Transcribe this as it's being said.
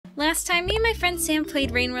Last time, me and my friend Sam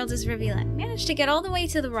played Rain World as Rivulet. Managed to get all the way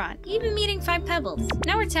to the rod, even meeting 5 pebbles.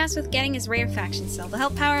 Now we're tasked with getting his rare faction cell to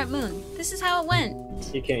help power up Moon. This is how it went.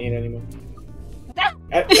 You can't eat anymore.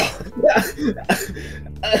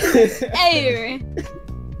 Hey.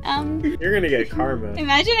 You're gonna get karma.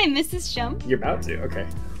 Imagine I miss this jump. You're about to. Okay.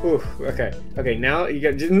 Ooh. Okay. Okay. Now you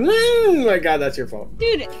got. Oh my God, that's your fault.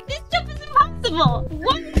 Dude, this jump is impossible.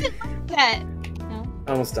 Why is it like that? No.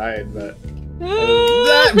 I almost died, but.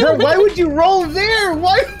 Bro, why would you roll there?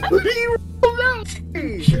 Why would you roll that?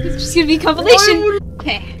 It's just gonna be compilation.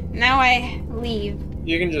 Okay. Now I leave.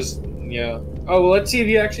 You can just. Yeah. Oh, well, let's see if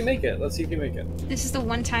you actually make it. Let's see if you make it. This is the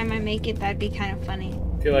one time I make it. That'd be kind of funny.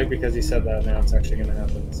 I feel like because you said that, now it's actually gonna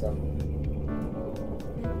happen. So.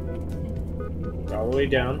 All the way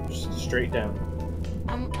down, just straight down.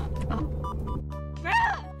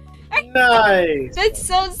 Nice! That's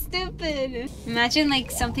so stupid! Imagine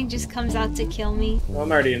like something just comes out to kill me. Well,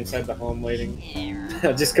 I'm already inside the home waiting.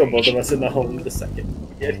 I'll just kill both of us in the home the second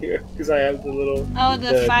we get here. Because I have the little... Oh,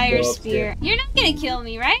 the fire spear. You're not gonna kill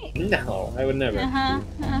me, right? No, I would never.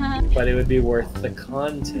 But it would be worth the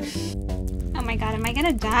content. Oh my God, am I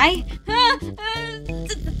gonna die?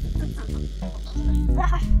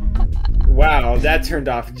 Wow, that turned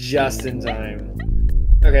off just in time.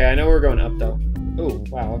 Okay, I know we're going up though. Oh,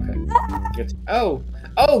 wow, okay. Good.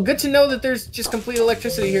 Oh, good to know that there's just complete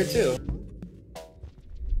electricity here too.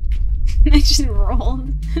 I just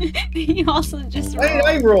rolled. You also just rolled.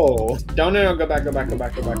 I roll. No, go back.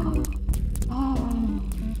 Oh.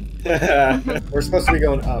 We're supposed to be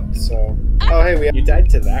going up, so. Oh, hey, you died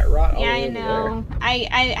to that rot? Yeah, I know.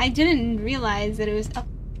 I didn't realize that it was up.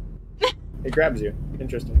 It grabs you.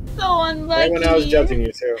 Interesting. So unlucky. Right when I was judging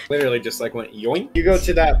you too. Literally just like went yoink. You go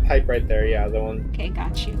to that pipe right there, yeah, the one. Okay,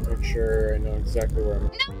 got you. I'm sure I know exactly where I'm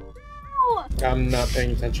at. No! I'm not paying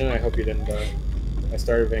attention. I hope you didn't die. I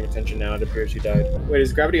started paying attention now. It appears you died. Wait,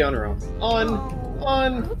 is gravity on or off?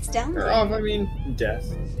 On! What's down Or there? off, I mean,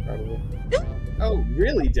 death, probably. Oh,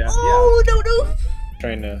 really death, Oh, yeah. no.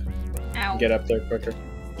 Trying to Ow. get up there quicker.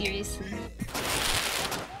 Seriously.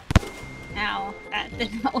 Ow, that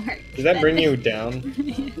did not work. Does that bring you down?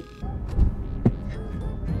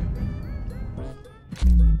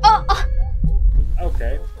 Oh!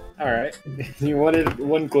 Okay. Alright. You wanted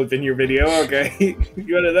one clip in your video, okay.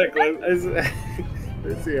 You wanted that clip.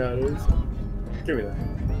 Let's see how it is. Give me that.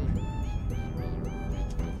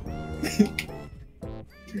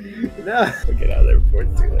 No! Get out of there before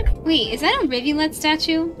it's too late. Wait, is that a Rivulet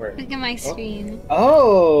statue? Where? Look at my screen.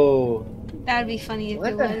 Oh! That would be funny if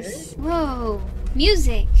What it the was. Whoa,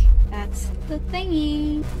 music. That's the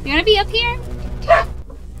thingy. You wanna be up here?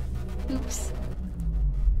 Oops.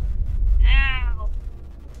 Ow.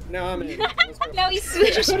 No, I'm in. No, he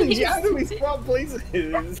switched places. How do we swap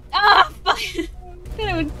places? Ah, fuck. I thought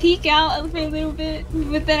I would peek out for a little bit,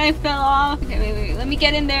 but then I fell off. Okay, wait. Let me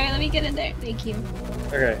get in there. Thank you.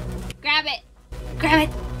 Okay. Grab it. Grab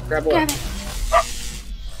it. Grab what? Grab it.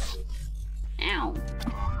 Ow.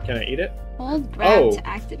 Can I eat it? Hold grab Oh. to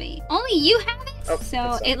activate. Only you have it? Oh,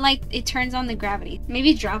 so it's it turns on the gravity.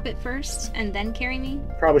 Maybe drop it first and then carry me?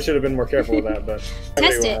 Probably should have been more careful with that, but...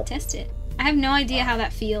 Test it. I have no idea how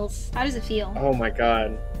that feels. How does it feel? Oh my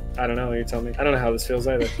God. I don't know, you tell me. I don't know how this feels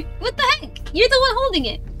either. What the heck? You're the one holding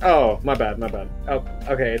it. Oh, my bad. Oh,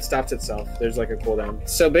 okay, it stops itself. There's like a cooldown.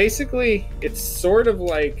 So basically, it's sort of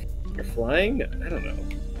like you're flying? I don't know.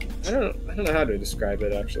 I don't know how to describe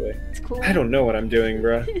it, actually. It's cool. I don't know what I'm doing,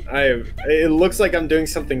 bruh. It looks like I'm doing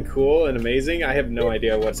something cool and amazing. I have no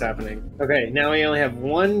idea what's happening. Okay, now we only have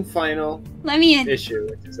one final Let me in. issue,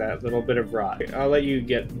 which is that little bit of rot. I'll let you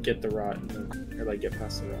get the rot, or like get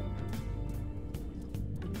past the rot.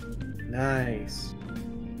 Nice.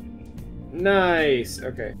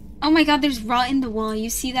 Okay. Oh my God, there's rot in the wall.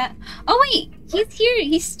 You see that? Oh wait, he's here.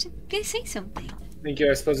 He's gonna say something. Thank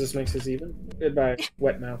you. I suppose this makes us even. Goodbye,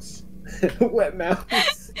 wet mouse. Wet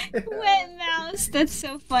mouse. Wet mouse. That's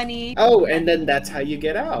so funny. Oh, and then that's how you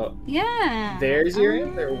get out. Yeah. There's your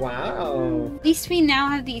answer. Wow. At least we now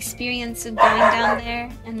have the experience of going down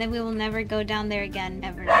there, and then we will never go down there again,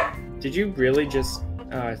 ever. Did you really just...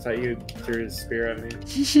 Oh, I thought you threw a spear at me.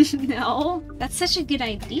 No. That's such a good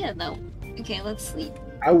idea, though. Okay, let's sleep.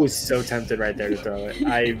 I was so tempted right there to throw it.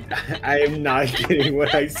 I am not kidding when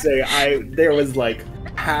I say there was like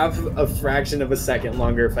half a fraction of a second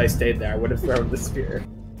longer if I stayed there. I would have thrown the spear.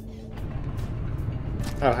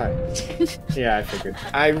 Oh, hi. Yeah, I figured.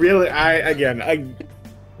 Again,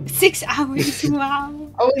 6 hours,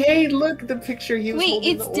 wow. Oh, hey, look, the picture he was Wait,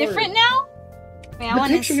 holding it's the different orb. now? Wait, I The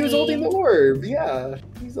wanna picture see. he was holding the orb, yeah.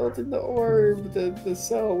 He's holding the orb, the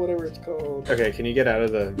cell, whatever it's called. Okay, can you get out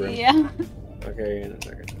of the room? Yeah. Okay, in a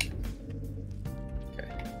second.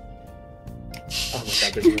 Oh my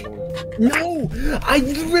god, there's another one. No!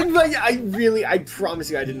 I promise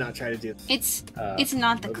you I did not try to do this. It's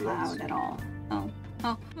not the cloud at all. Oh.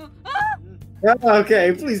 Oh.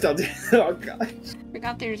 Okay, please don't do that. Oh gosh.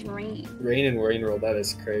 Forgot there's rain. Rain and Rain World, that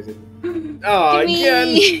is crazy. Oh, Gimme.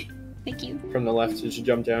 again! Thank you. From the left, you should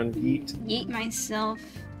jump down. Yeet. Yeet myself.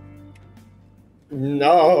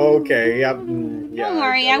 No, okay, yep. Yeah, Don't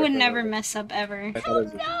worry, I would never mess up ever. Oh,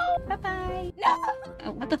 no! Bye-bye. No!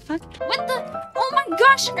 Oh, what the fuck? What the? Oh my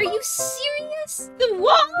gosh, are you serious? The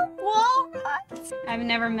wall? What? I've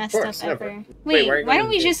never messed up ever. Wait, why don't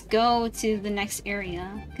we just go to the next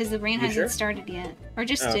area? Because the rain hasn't started yet. Or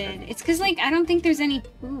just did. It's because, like, I don't think there's any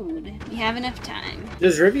food. We have enough time.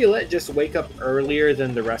 Does Rivulet just wake up earlier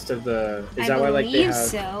than the rest of the... Is that why, like, they have...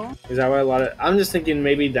 so. Is that why a lot of... I'm just thinking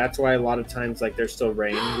maybe that's why a lot of times, like, there's still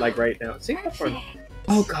rain, like, right now. See how fun.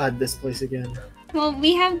 Oh god, this place again. Well,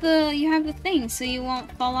 you have the thing, so you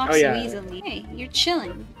won't fall off so easily. Hey, you're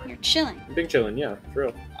chilling. You're chilling. Big chilling, yeah, for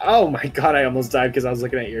real. Oh my god, I almost died because I was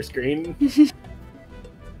looking at your screen.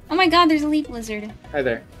 Oh my god, there's a leaf lizard. Hi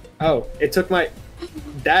there. Oh, it took my...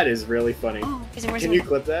 That is really funny. Oh, can you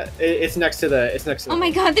clip that? It's next to the... It's next to the... Oh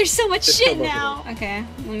my god, there's so much shit now. Okay,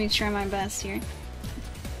 let me try my best here.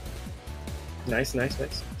 Nice, nice,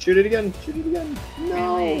 nice. Shoot it again. Shoot it again.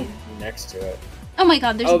 No. Really? Next to it. Oh my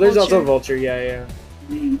god, there's a vulture. There's also a vulture. Yeah,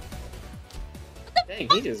 yeah. Dang,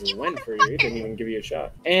 he just went for you. He didn't even give you a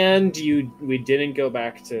shot. And we didn't go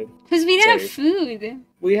back to... Because we didn't have food.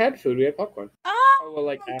 We had food. We had popcorn. Oh, well,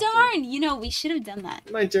 like darn. You know, we should have done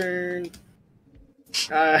that. My turn.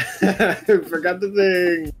 Forgot the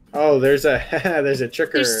thing. Oh, there's a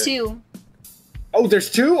tricker. There's two. Oh,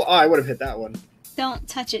 there's two? Oh, I would have hit that one. Don't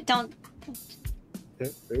touch it. Don't.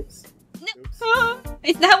 Oops. No.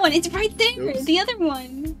 It's that one. It's right there. Oops. The other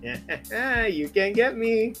one. Yeah, you can't get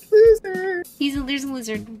me, loser. There's a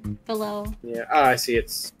lizard below. Yeah. Oh, I see.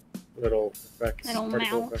 It's little effects. Little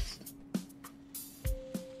particle mouth. effects.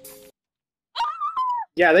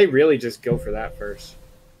 Yeah, they really just go for that first.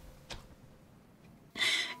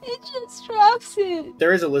 It just drops it.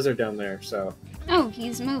 There is a lizard down there, so. Oh,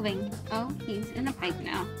 he's moving. Oh, he's in a pipe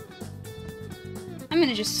now. I'm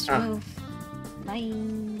gonna just move. Bye.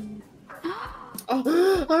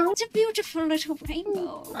 Oh, it's a beautiful little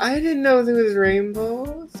rainbow. I didn't know there was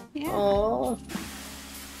rainbows. Yeah. Aww.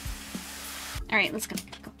 Alright, let's go.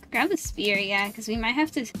 Grab the spear, yeah, because we might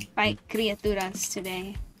have to fight criaturas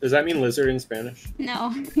today. Does that mean lizard in Spanish?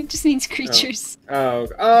 No, it just means creatures.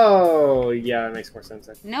 Oh, yeah, that makes more sense.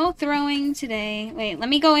 No throwing today. Wait, let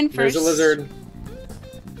me go in first. There's a lizard.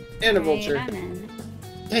 And a vulture. I'm in.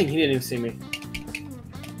 Dang, he didn't even see me.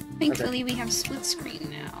 Thankfully, we have split screen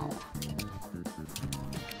now.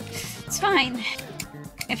 It's fine.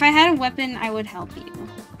 If I had a weapon, I would help you.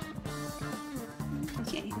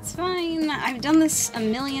 Okay, it's fine. I've done this a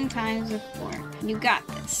million times before. You got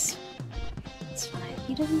this. It's fine.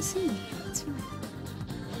 He doesn't see me. It's fine.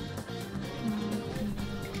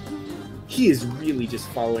 He is really just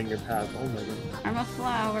following your path. Oh my god. I'm a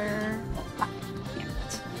flower. Damn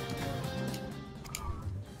it.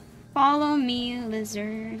 Follow me,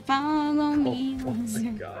 lizard. Follow me, lizard.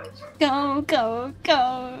 Oh my gosh. Go, go,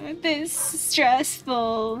 go. This is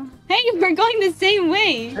stressful. Hey, we're going the same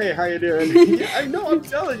way. Hey, how you doing? Yeah, I know, I'm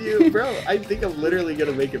telling you, bro. I think I'm literally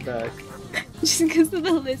gonna make it back. Just because of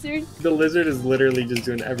the lizard? The lizard is literally just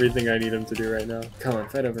doing everything I need him to do right now. Come on,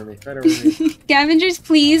 fight over me. Fight over me. Scavengers,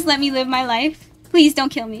 please let me live my life. Please don't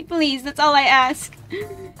kill me. Please, that's all I ask.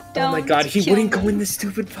 Don't oh my god, he wouldn't me. go in this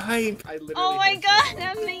stupid pipe. Oh my god,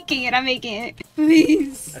 I'm making it. I'm making it.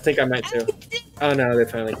 Please. I think I might too. Oh no, they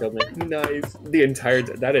finally killed me. Nice. The entire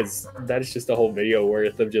that is just a whole video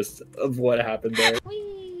worth of what happened there.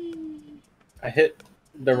 Whee. I hit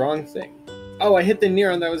the wrong thing. Oh, I hit the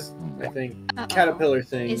neuron. That was, I think, caterpillar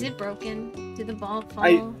thing. Is it broken? Did the ball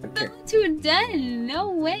fall? To a den.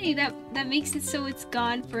 No way. That makes it so it's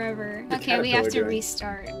gone forever. Okay, we have to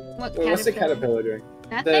restart. What's the caterpillar doing?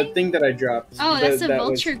 The thing that I dropped. Oh, that's a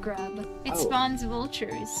vulture grub. It spawns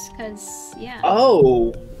vultures, cause yeah.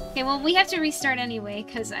 Oh. Okay, well we have to restart anyway,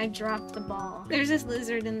 cause I dropped the ball. There's this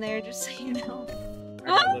lizard in there, just so you know. I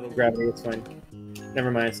got a little gravity. It's fine.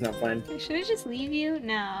 Never mind. It's not fine. Should I just leave you?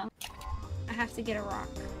 No. I have to get a rock.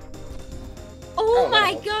 Oh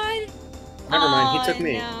my god! Never mind, he took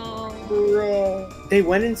me. No. Bro. They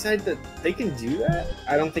went inside the... They can do that?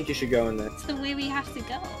 I don't think you should go in there. It's the way we have to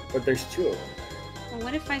go. But there's two of them. Well,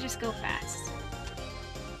 what if I just go fast?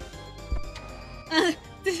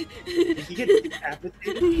 Did he get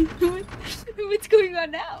decapitated? What's going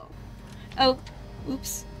on now? Oh,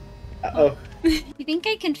 oops. Uh-oh. You think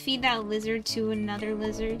I can feed that lizard to another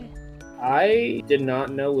lizard? I did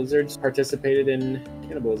not know lizards participated in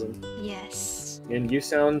cannibalism. Yes. And you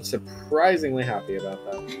sound surprisingly happy about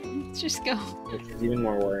that. Let's just go. Which is even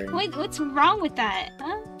more worrying. Wait, what's wrong with that?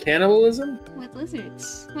 Huh? Cannibalism? With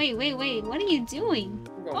lizards. Wait. What are you doing?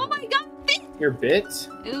 Oh my god! Your bit?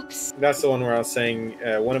 Oops. That's the one where I was saying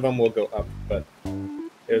one of them will go up, but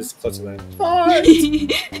it was closer than.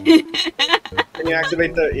 Can you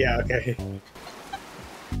activate the? Yeah, okay.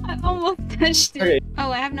 I almost touched it. Okay.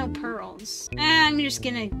 Oh, I have no pearls. I'm just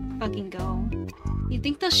gonna fucking go. You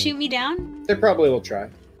think they'll shoot me down? They probably will try.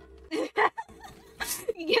 Get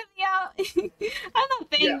me out. I'm not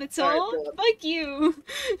paying the toll. Right, fuck you.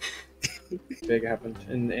 Big happened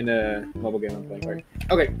in a mobile game I'm playing.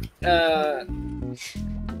 Okay.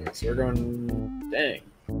 So we're going. Dang.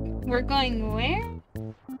 We're going where?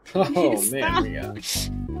 Oh man, we got.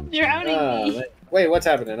 Drowning me. Wait, what's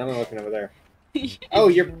happening? I'm looking over there. Oh,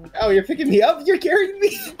 you're picking me up. You're carrying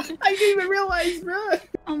me. I didn't even realize, bro.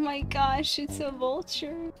 Oh my gosh, it's a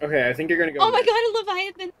vulture. Okay, I think you're gonna go. Oh my god, a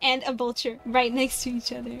leviathan and a vulture right next to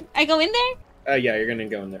each other. I go in there? Yeah, you're gonna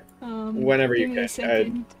go in there. Whenever you can.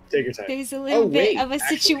 Take your time. There's a little bit of a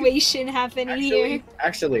situation happening here.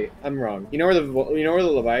 Actually, I'm wrong. You know where the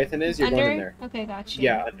leviathan is? You're under? Going in there. Okay, gotcha.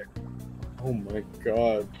 Yeah, under. Oh my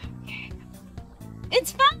god.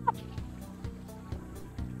 It's fun.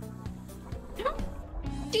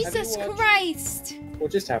 Jesus Christ! What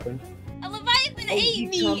just happened? A leviathan ate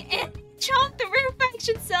me and chomped the rare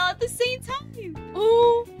faction cell at the same time.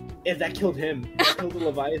 Oh. If that killed him. That killed the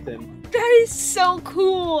leviathan. That is so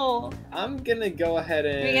cool. I'm gonna go ahead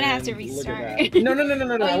and. We're gonna have to restart. No.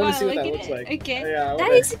 Oh, I want to see what that looks like. Okay. Yeah,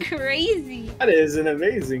 that is crazy. That is an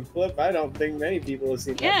amazing flip. I don't think many people have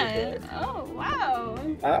seen that. Yeah. Oh wow.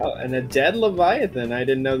 Oh, and a dead leviathan. I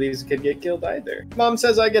didn't know these could get killed either. Mom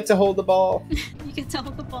says I get to hold the ball. You get to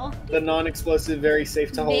hold the ball. The non-explosive, very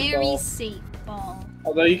safe to hold ball. Very safe ball.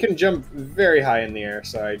 Although you can jump very high in the air,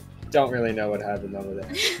 so I don't really know what happened over there.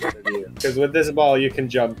 Because with this ball, you can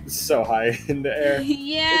jump so high in the air.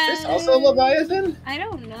 Yeah. Is this also a leviathan? I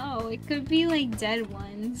don't know. It could be like dead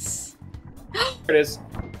ones. There it is.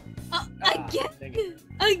 Oh, again!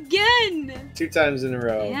 Again! 2 times in a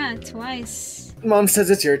row. Yeah, twice. Mom says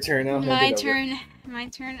it's your turn. I'll My turn. My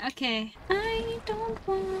turn. Okay. I don't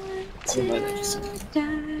want to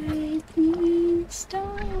die. Please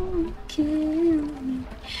don't kill me.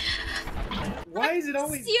 Why is it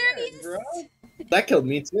always serious? Dead, bro? That killed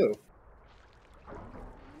me too.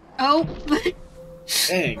 Oh.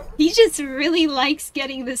 Dang. He just really likes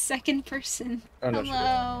getting the second person. Oh, no,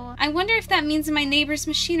 hello. I wonder if that means my neighbor's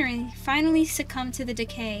machinery finally succumbed to the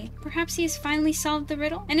decay. Perhaps he has finally solved the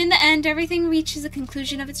riddle? And in the end, everything reaches the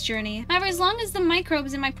conclusion of its journey. However, as long as the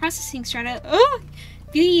microbes in my processing strata... Oh!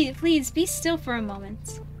 Please, be still for a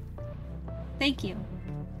moment. Thank you.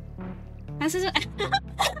 This is... Wait,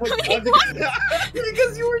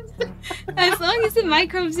 because you were... As long as the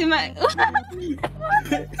microbes in my...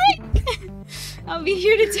 I'll be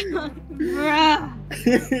here to talk. Bruh.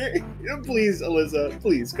 Please, Alyssa,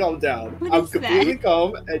 please calm down. What I'm is completely that?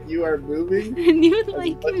 calm, and you are moving. And you would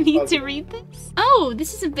like me to read this? Oh,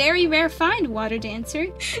 this is a very rare find, Water Dancer.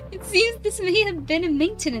 It seems this may have been a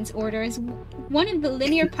maintenance order, as one of the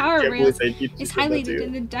linear power rails is highlighted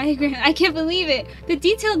in the diagram. I can't believe it. The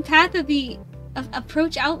detailed path of the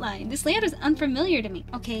approach outline. This layout is unfamiliar to me.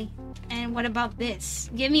 Okay, and what about this?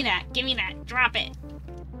 Give me that. Give me that. Drop it.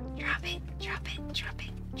 Drop it. Drop it. Drop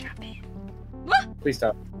it. Drop it. What? Please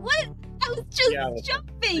stop. What? I was just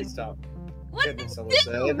jumping. Please stop. What Goodness, did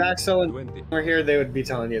Alyssa. If Axel and were here, they would be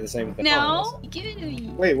telling you the same thing. No, give it to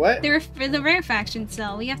me. Wait, what? They're for the rare faction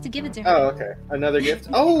cell. We have to give it to her. Oh, okay. Another gift?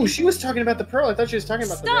 Oh, she was talking about the pearl. I thought she was talking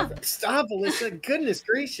about Stop. the rare. Stop, Alyssa. Goodness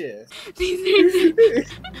gracious.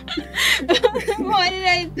 What did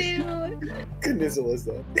I do? Goodness,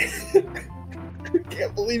 Alyssa. I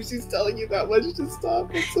can't believe she's telling you that much to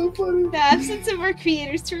stop. It's so funny. The absence of our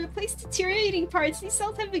creators to replace deteriorating parts, these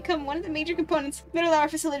cells have become one of the major components that allow our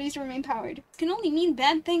facilities to remain powered. It can only mean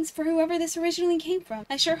bad things for whoever this originally came from.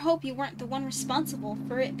 I sure hope you weren't the one responsible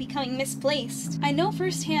for it becoming misplaced. I know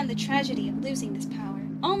firsthand the tragedy of losing this power.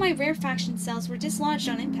 All my rarefaction cells were dislodged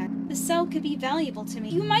on impact. The cell could be valuable to me.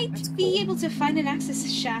 You might be able to find an access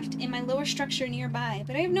shaft in my lower structure nearby,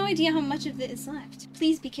 but I have no idea how much of it is left.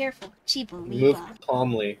 Please be careful. Move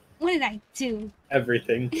calmly. What did I do?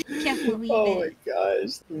 Everything. Can't believe it. Oh my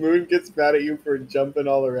gosh. The moon gets mad at you for jumping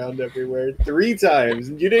all around everywhere 3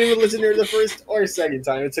 times. You didn't even listen to her the first or second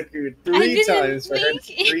time. It took you 3 times for her to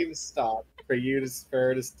scream stop. For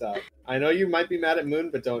her to stop. I know you might be mad at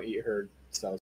Moon, but don't eat her stuff.